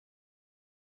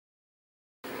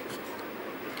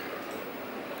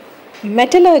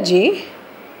Metallurgy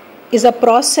is a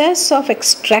process of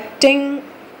extracting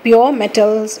pure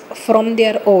metals from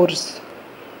their ores.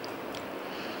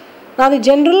 Now, the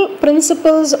general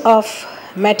principles of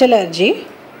metallurgy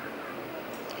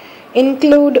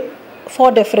include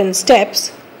 4 different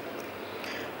steps,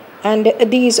 and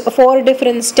these 4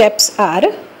 different steps are: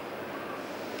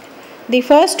 the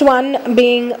first one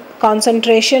being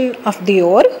concentration of the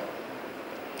ore,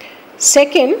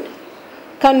 second,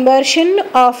 conversion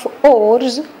of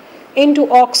ores into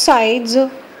oxides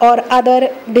or other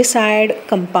desired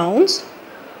compounds,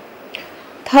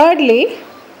 thirdly,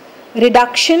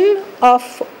 reduction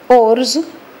of ores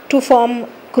to form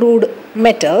crude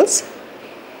metals,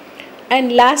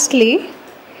 and lastly,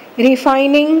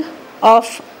 refining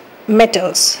of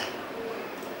metals.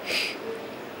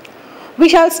 We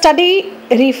shall study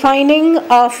refining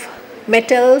of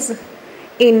metals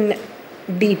in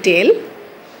detail.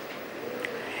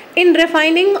 In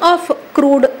refining of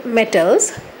crude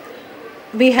metals,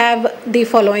 we have the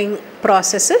following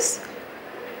processes: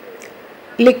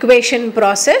 liquefaction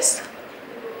process,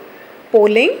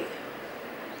 poling,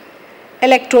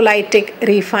 electrolytic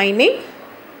refining,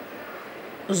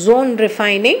 zone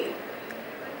refining,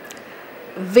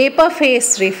 vapor phase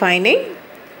refining,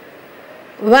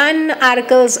 Van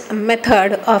Arkel's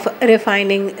method of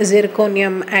refining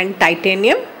zirconium and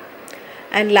titanium,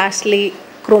 and lastly,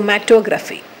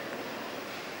 chromatography.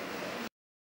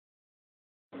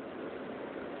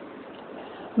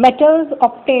 Metals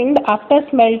obtained after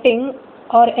smelting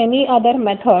or any other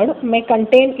method may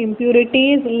contain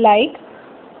impurities like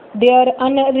their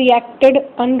unreacted,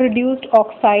 unreduced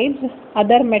oxides,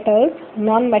 other metals,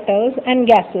 non-metals, and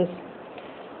gases.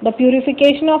 The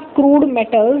purification of crude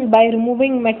metals by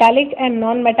removing metallic and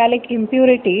non-metallic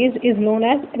impurities is known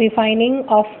as refining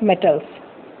of metals.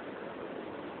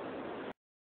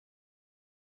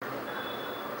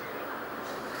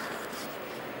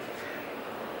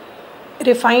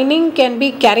 Refining can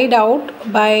be carried out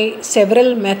by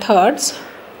several methods.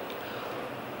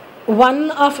 One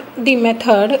of the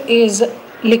method is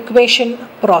liquefaction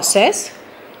process.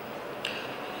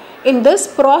 In this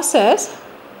process,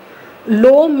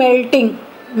 low melting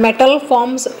metal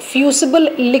forms fusible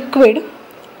liquid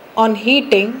on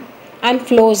heating and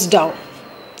flows down.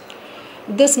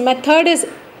 This method is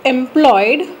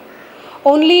employed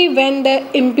only when the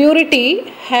impurity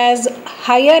has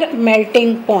higher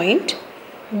melting point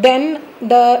than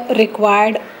the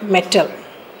required metal.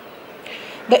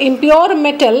 The impure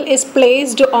metal is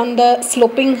placed on the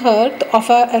sloping hearth of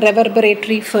a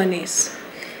reverberatory furnace.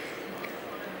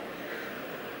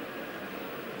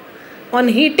 On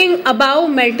heating above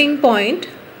melting point,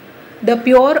 the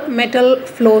pure metal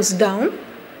flows down.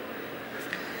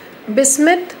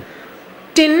 Bismuth,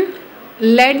 tin,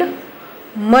 lead,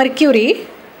 mercury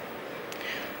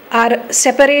are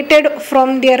separated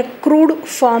from their crude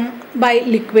form by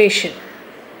liquefaction.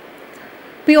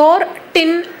 Pure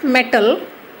tin metal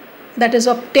that is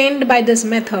obtained by this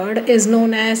method is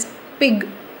known as pig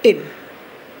tin.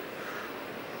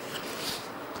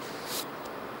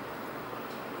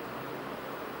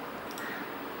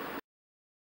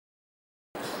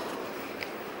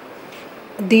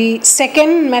 The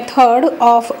second method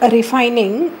of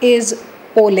refining is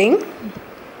poling.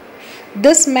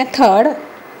 This method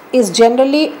is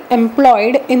generally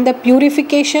employed in the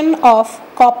purification of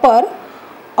copper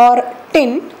or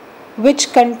tin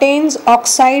which contains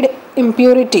oxide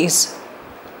impurities.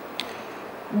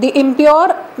 The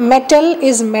impure metal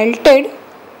is melted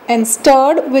and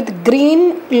stirred with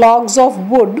green logs of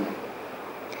wood.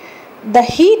 The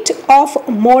heat of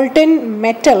molten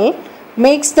metal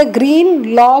makes the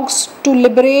green logs to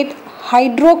liberate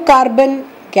hydrocarbon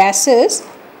gases,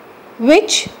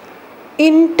 which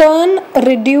in turn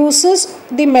reduces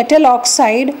the metal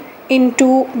oxide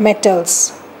into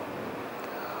metals.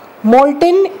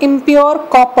 Molten impure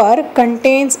copper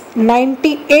contains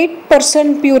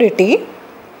 98% purity.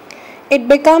 It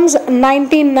becomes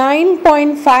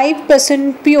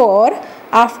 99.5% pure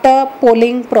after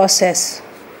poling process.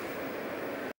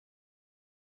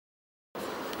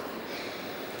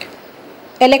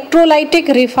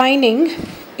 Electrolytic refining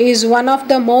is one of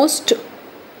the most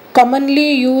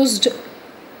commonly used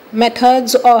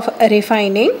methods of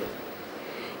refining.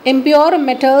 Impure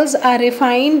metals are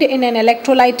refined in an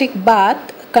electrolytic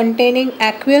bath containing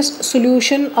aqueous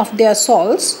solution of their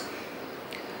salts.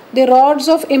 The rods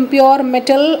of impure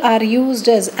metal are used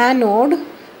as anode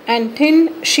and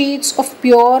thin sheets of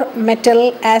pure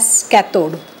metal as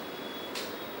cathode.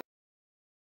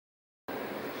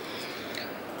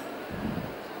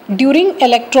 During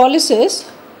electrolysis,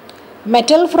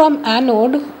 metal from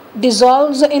anode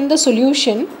dissolves in the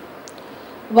solution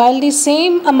while the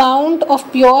same amount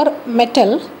of pure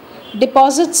metal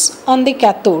deposits on the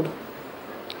cathode.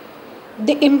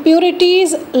 The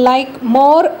impurities, like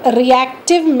more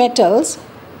reactive metals,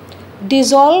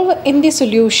 dissolve in the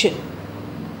solution.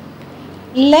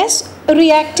 Less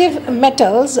reactive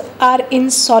metals are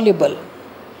insoluble.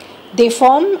 They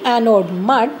form anode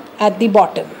mud at the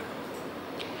bottom.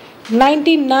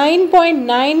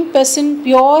 99.9%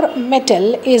 pure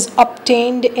metal is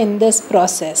obtained in this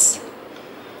process.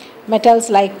 Metals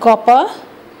like copper,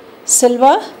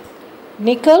 silver,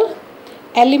 nickel,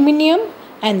 aluminium,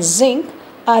 and zinc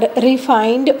are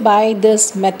refined by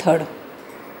this method.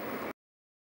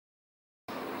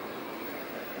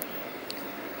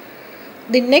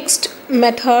 The next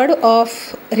method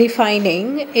of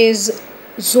refining is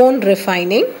zone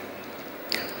refining.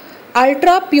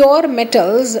 Ultra pure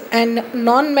metals and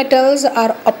non-metals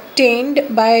are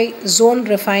obtained by zone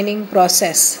refining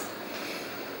process.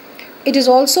 It is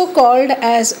also called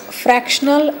as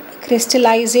fractional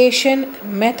crystallization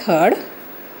method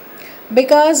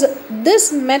because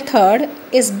this method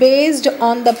is based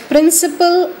on the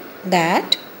principle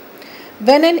that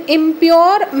when an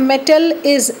impure metal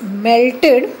is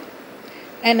melted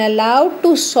and allowed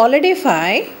to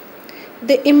solidify,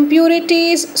 the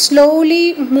impurities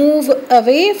slowly move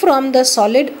away from the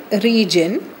solid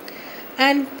region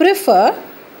and prefer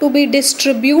to be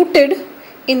distributed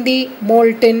in the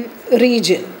molten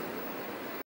region.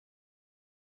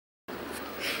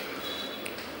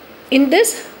 In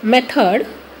this method,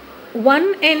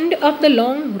 one end of the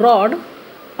long rod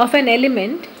of an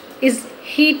element is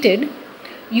heated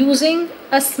using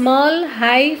a small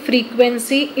high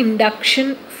frequency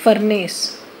induction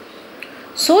furnace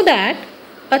so that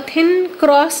a thin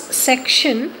cross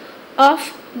section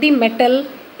of the metal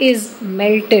is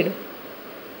melted.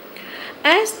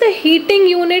 As the heating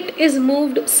unit is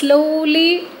moved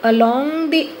slowly along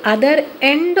the other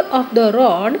end of the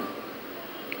rod,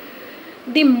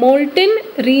 the molten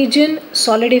region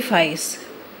solidifies.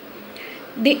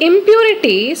 The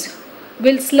impurities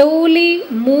will slowly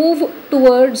move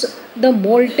towards the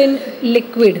molten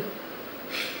liquid,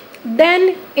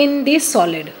 then in the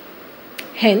solid.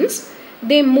 Hence,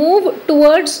 they move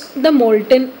towards the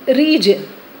molten region.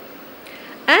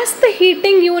 As the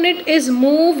heating unit is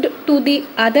moved to the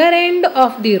other end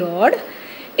of the rod,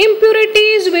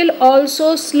 impurities will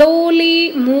also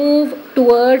slowly move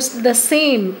towards the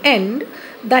same end,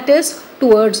 that is,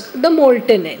 towards the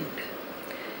molten end.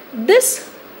 This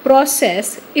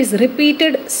process is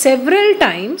repeated several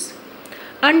times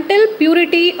until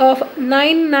purity of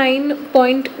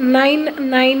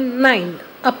 99.999,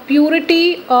 a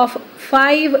purity of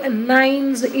 5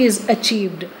 nines is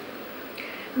achieved.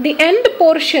 The end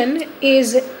portion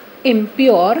is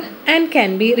impure and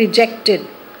can be rejected.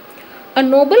 A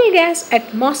noble gas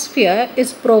atmosphere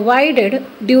is provided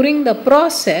during the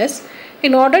process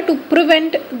in order to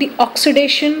prevent the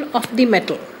oxidation of the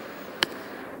metal.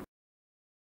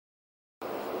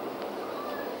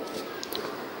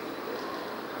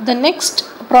 The next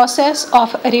process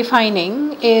of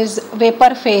refining is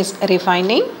vapor phase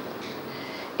refining.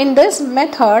 In this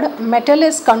method, metal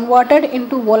is converted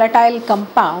into volatile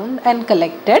compound and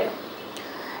collected.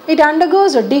 It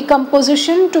undergoes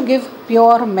decomposition to give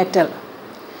pure metal.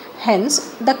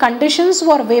 Hence, the conditions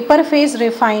for vapor phase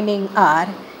refining are: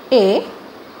 A.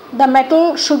 The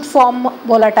metal should form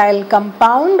volatile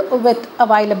compound with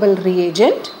available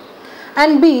reagent,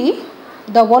 and B.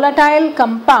 The volatile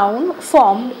compound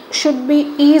formed should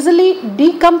be easily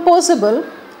decomposable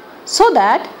so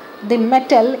that the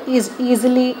metal is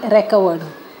easily recovered.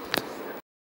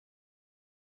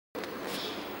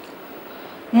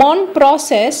 Mond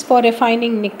process for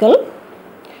refining nickel.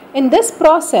 In this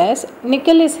process,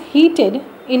 nickel is heated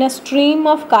in a stream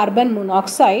of carbon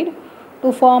monoxide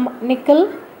to form nickel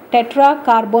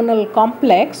tetracarbonyl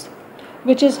complex,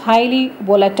 which is highly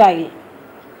volatile.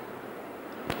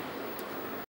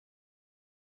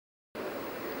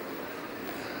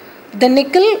 The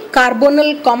nickel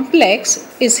carbonyl complex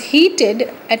is heated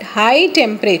at high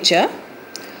temperature.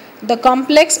 The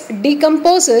complex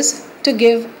decomposes to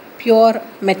give pure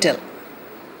metal.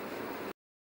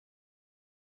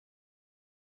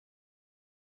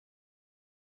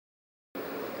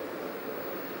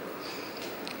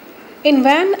 In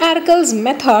Van Arkel's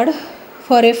method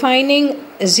for refining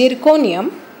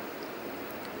zirconium,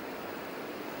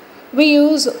 we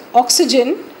use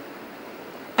oxygen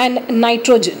and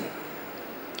nitrogen.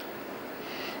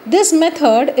 This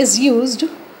method is used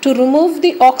to remove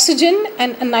the oxygen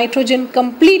and nitrogen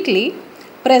completely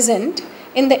present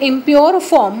in the impure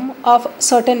form of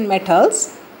certain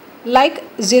metals like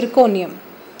zirconium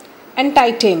and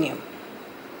titanium.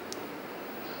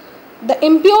 The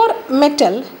impure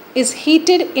metal is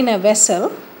heated in a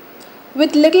vessel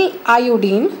with little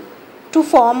iodine to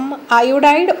form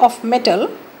iodide of metal,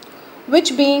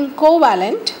 which being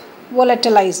covalent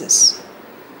volatilizes.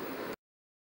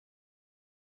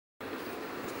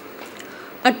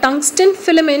 A tungsten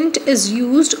filament is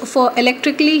used for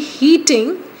electrically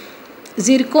heating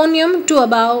zirconium to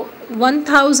about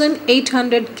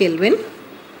 1800 Kelvin.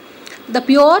 The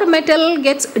pure metal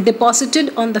gets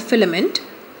deposited on the filament.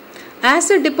 As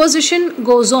the deposition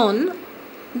goes on,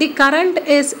 the current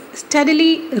is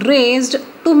steadily raised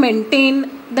to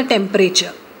maintain the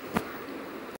temperature.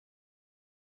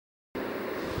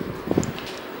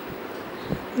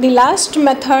 The last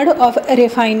method of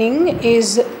refining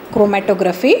is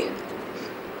chromatography.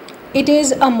 It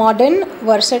is a modern,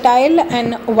 versatile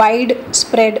and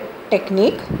widespread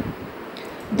technique.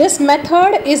 This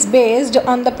method is based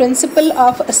on the principle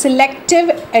of selective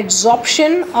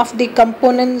adsorption of the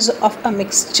components of a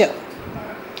mixture.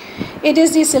 It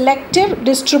is the selective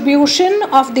distribution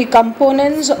of the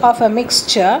components of a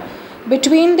mixture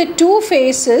between the two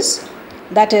phases,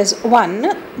 that is, one,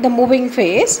 the moving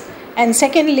phase, and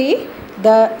secondly,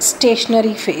 the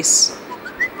stationary phase.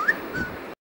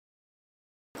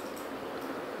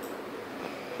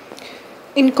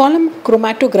 In column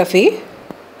chromatography,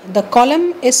 the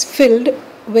column is filled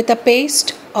with a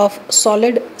paste of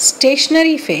solid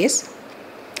stationary phase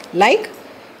like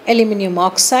aluminum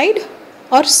oxide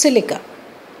or silica.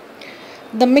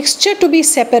 The mixture to be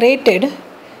separated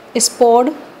is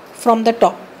poured from the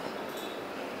top.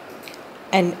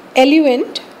 An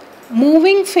eluent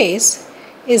moving phase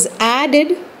is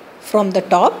added from the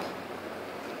top.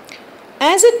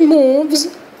 As it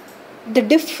moves, the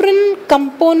different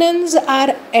components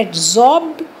are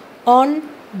adsorbed on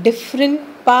different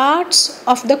parts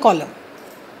of the column.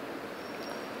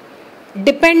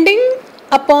 Depending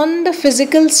upon the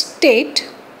physical state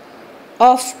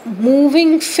of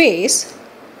moving phase,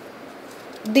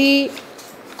 the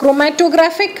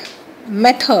chromatographic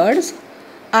methods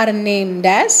are named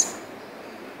as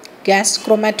gas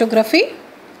chromatography,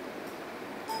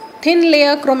 thin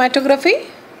layer chromatography,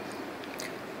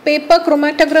 paper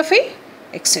chromatography,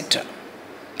 etc.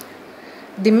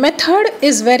 The method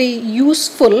is very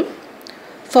useful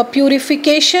for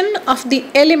purification of the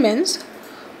elements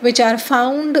which are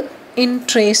found in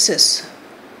traces.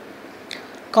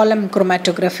 Column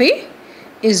chromatography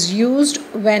is used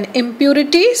when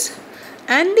impurities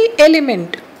and the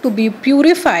element to be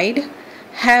purified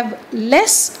have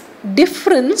less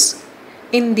difference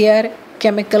in their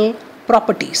chemical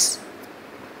properties.